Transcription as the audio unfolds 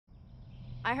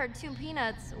I heard 2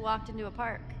 peanuts walked into a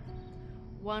park.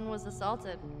 One was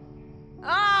assaulted.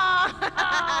 Oh!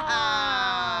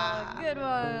 Good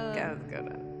one. That was a good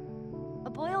one.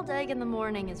 A boiled egg in the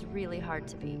morning is really hard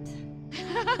to beat.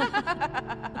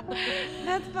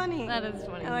 That's funny. That is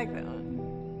funny. I like that one.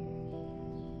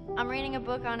 I'm reading a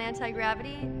book on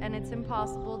anti-gravity, and it's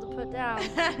impossible to put down.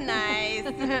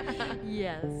 Nice.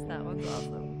 Yes, that one's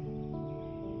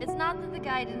awesome. It's not that the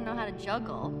guy didn't know how to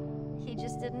juggle. He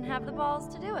just didn't have the balls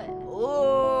to do it.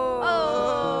 Oh.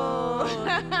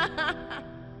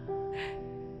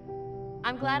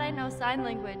 I'm glad I know sign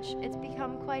language. It's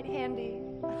become quite handy.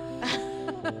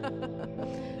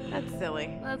 That's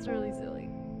silly. That's really silly.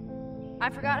 I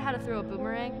forgot how to throw a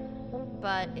boomerang,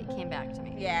 but it came back to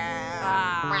me.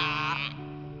 Yeah.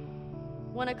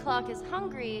 When a clock is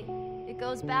hungry, it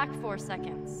goes back 4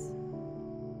 seconds.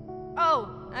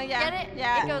 Oh, Yeah. get it?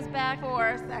 Yeah. It goes back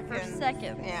 4 seconds. for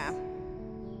seconds. Yeah.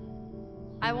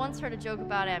 I once heard a joke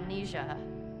about amnesia,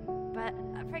 but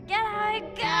I forget how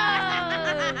it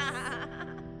goes.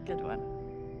 Good one.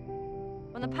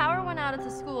 When the power went out at the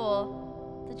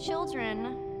school, the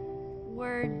children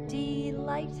were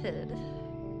delighted.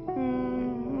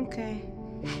 Okay.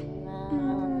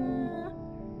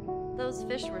 Those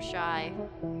fish were shy.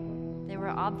 They were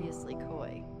obviously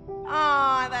coy.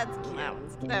 Oh, that's cute. That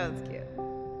one's cute. That was cute.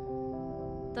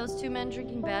 Those 2 men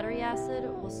drinking battery acid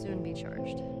will soon be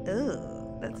charged. Ugh,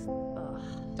 that's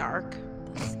dark.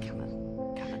 That's kind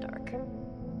of dark.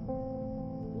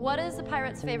 What is a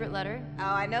pirate's favorite letter? Oh,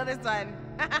 I know this one.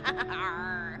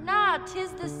 Nah,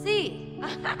 'tis the sea.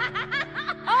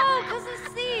 Oh, 'cause the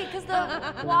sea, 'cause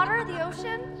the water, the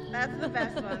ocean. That's the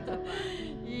best one so far.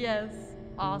 Yes,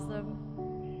 awesome.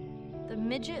 The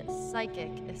midget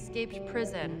psychic escaped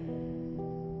prison.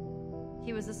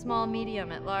 He was a small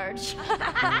medium at large.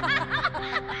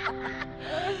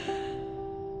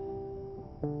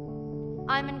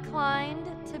 I'm inclined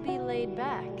to be laid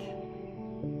back.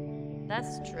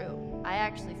 That's true. I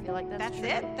actually feel like that's true.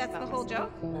 That's it? That's the whole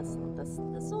joke? That's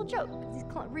the whole joke. He's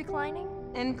reclining.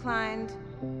 Inclined.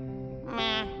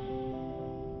 Meh.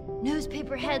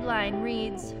 Newspaper headline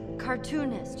reads,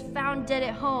 "Cartoonist found dead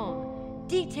at home.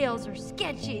 Details are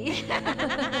sketchy."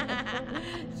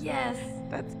 Yes.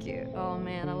 That's cute. Oh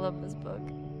man, I love this book.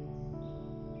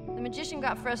 The magician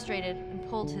got frustrated and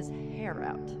pulled his hair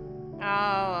out.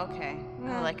 Oh, okay.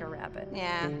 Like a rabbit.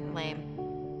 Yeah. Lame.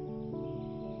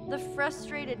 The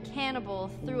frustrated cannibal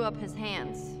threw up his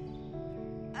hands.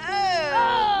 Oh! I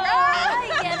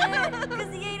get it!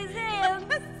 Because he ate his hands,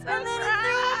 That's so and then he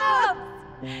threw them up!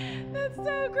 That's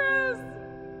so gross.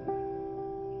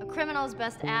 A criminal's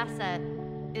best asset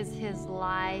is his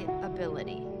lie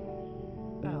ability.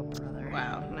 Oh, brother.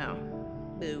 Wow, no.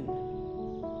 Boo.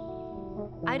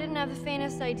 I didn't have the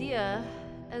faintest idea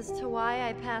as to why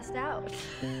I passed out.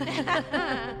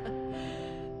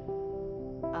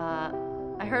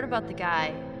 I heard about the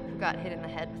guy who got hit in the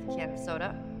head with a can of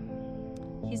soda.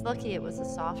 He's lucky it was a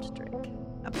soft drink.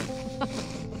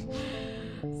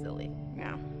 Silly.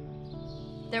 Yeah.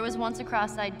 There was once a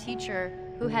cross-eyed teacher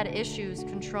who had issues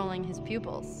controlling his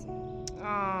pupils.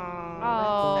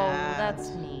 Oh, That's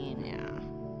mean. Yeah.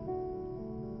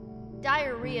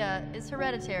 Diarrhea is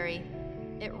hereditary.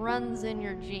 It runs in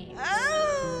your genes.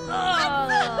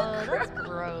 Oh, That's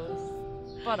gross,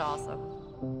 but awesome.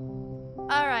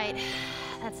 All right,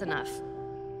 that's enough.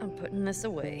 I'm putting this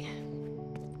away.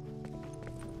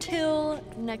 Till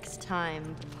next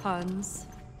time, puns.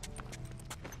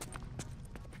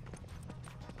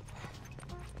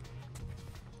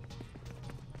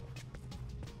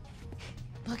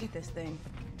 Look at this thing.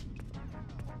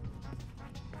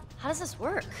 How does this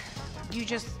work? You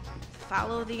just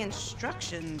follow the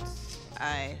instructions,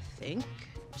 I think.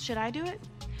 Should I do it?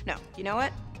 No, you know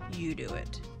what? You do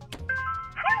it.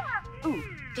 Ooh,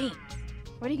 thanks.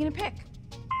 What are you gonna pick?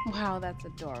 Wow, that's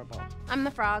adorable. I'm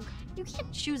the frog. You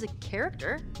can't choose a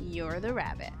character. You're the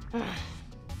rabbit.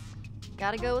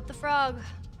 Gotta go with the frog.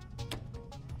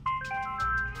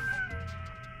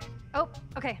 Oh,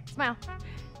 okay, smile.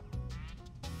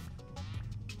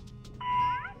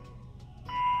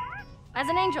 As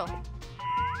an angel.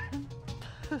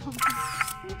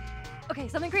 Okay,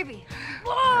 something creepy.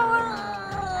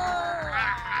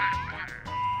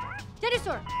 Teddy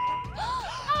store.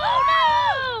 Oh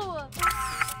no!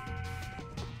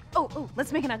 Oh,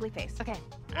 let's make an ugly face. Okay.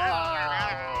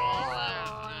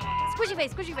 Squishy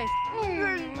face, squishy face.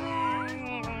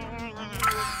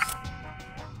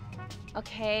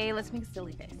 Okay, let's make a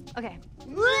silly face. Okay.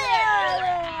 All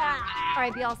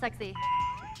right, be all sexy.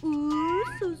 Ooh,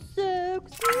 so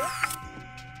sexy.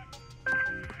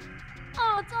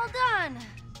 Oh, it's all done.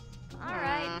 All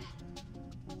right.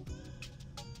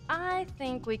 I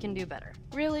think we can do better.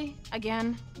 Really?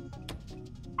 Again?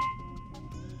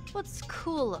 What's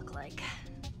cool look like?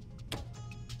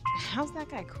 How's that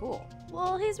guy cool?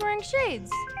 Well, he's wearing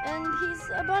shades, and he's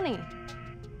a bunny.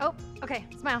 Oh, okay,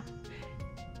 smile.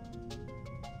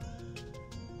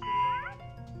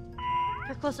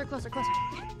 Here, closer, closer, closer.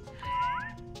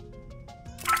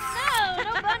 No,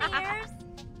 no bunny ears.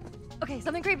 Okay,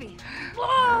 something creepy.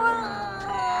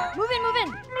 Move in, move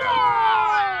in.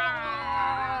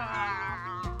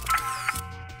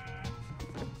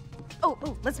 Oh,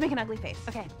 let's make an ugly face.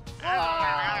 Okay.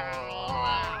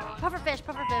 Puffer fish,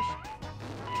 puffer fish.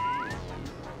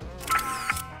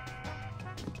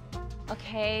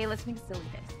 Okay, let's make a silly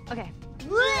face. Okay.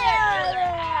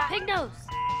 Pig nose.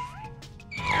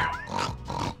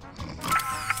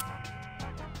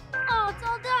 Oh, it's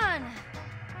all done.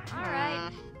 All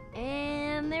right.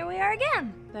 And there we are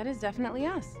again. That is definitely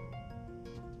us.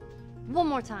 One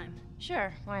more time.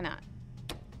 Sure, why not?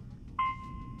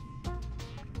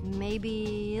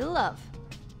 Maybe love.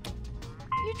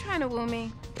 You trying to woo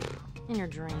me? In your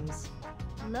dreams.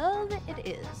 Love it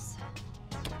is.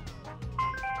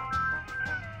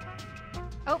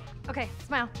 Oh, okay,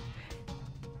 smile.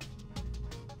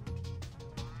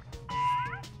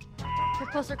 Here,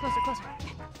 closer, closer, closer.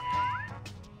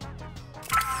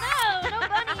 No, no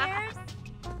bunny ears.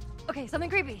 Okay,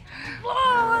 something creepy.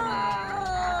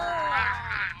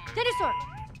 Teddy store.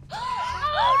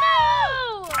 Oh no!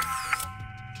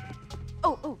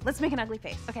 Oh, let's make an ugly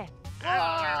face. Okay.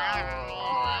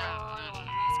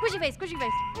 Squishy face, squishy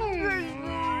face.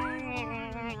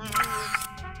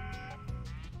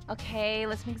 Okay,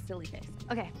 let's make a silly face.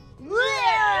 Okay.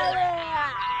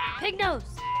 Pig nose.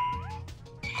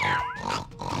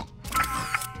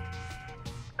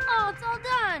 Oh, it's all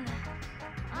done.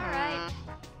 All right.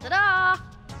 Ta-da!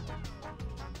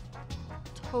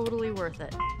 Totally worth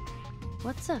it.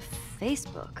 What's a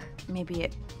Facebook? Maybe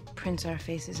it prints our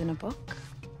faces in a book?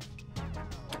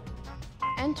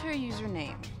 Enter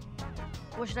username.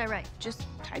 What should I write? Just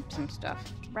type some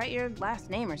stuff. Write your last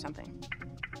name or something.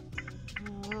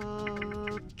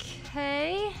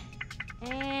 Okay.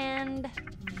 And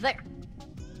there.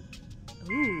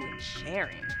 Ooh,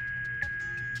 sharing.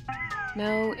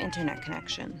 No internet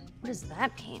connection. What does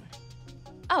that mean?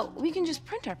 Oh, we can just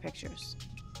print our pictures.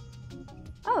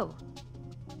 Oh,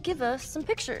 give us some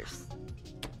pictures.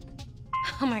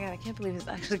 Oh my god, I can't believe it's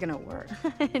actually gonna work.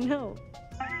 I know.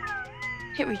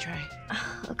 Hit retry.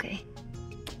 Okay.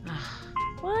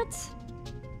 What?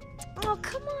 Oh,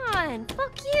 come on.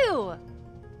 Fuck you.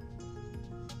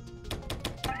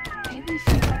 Maybe if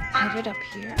you put it up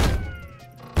here.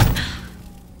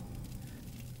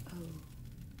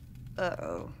 Oh.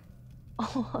 Uh-oh.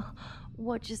 Oh,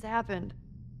 what just happened?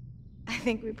 I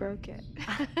think we broke it.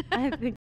 I think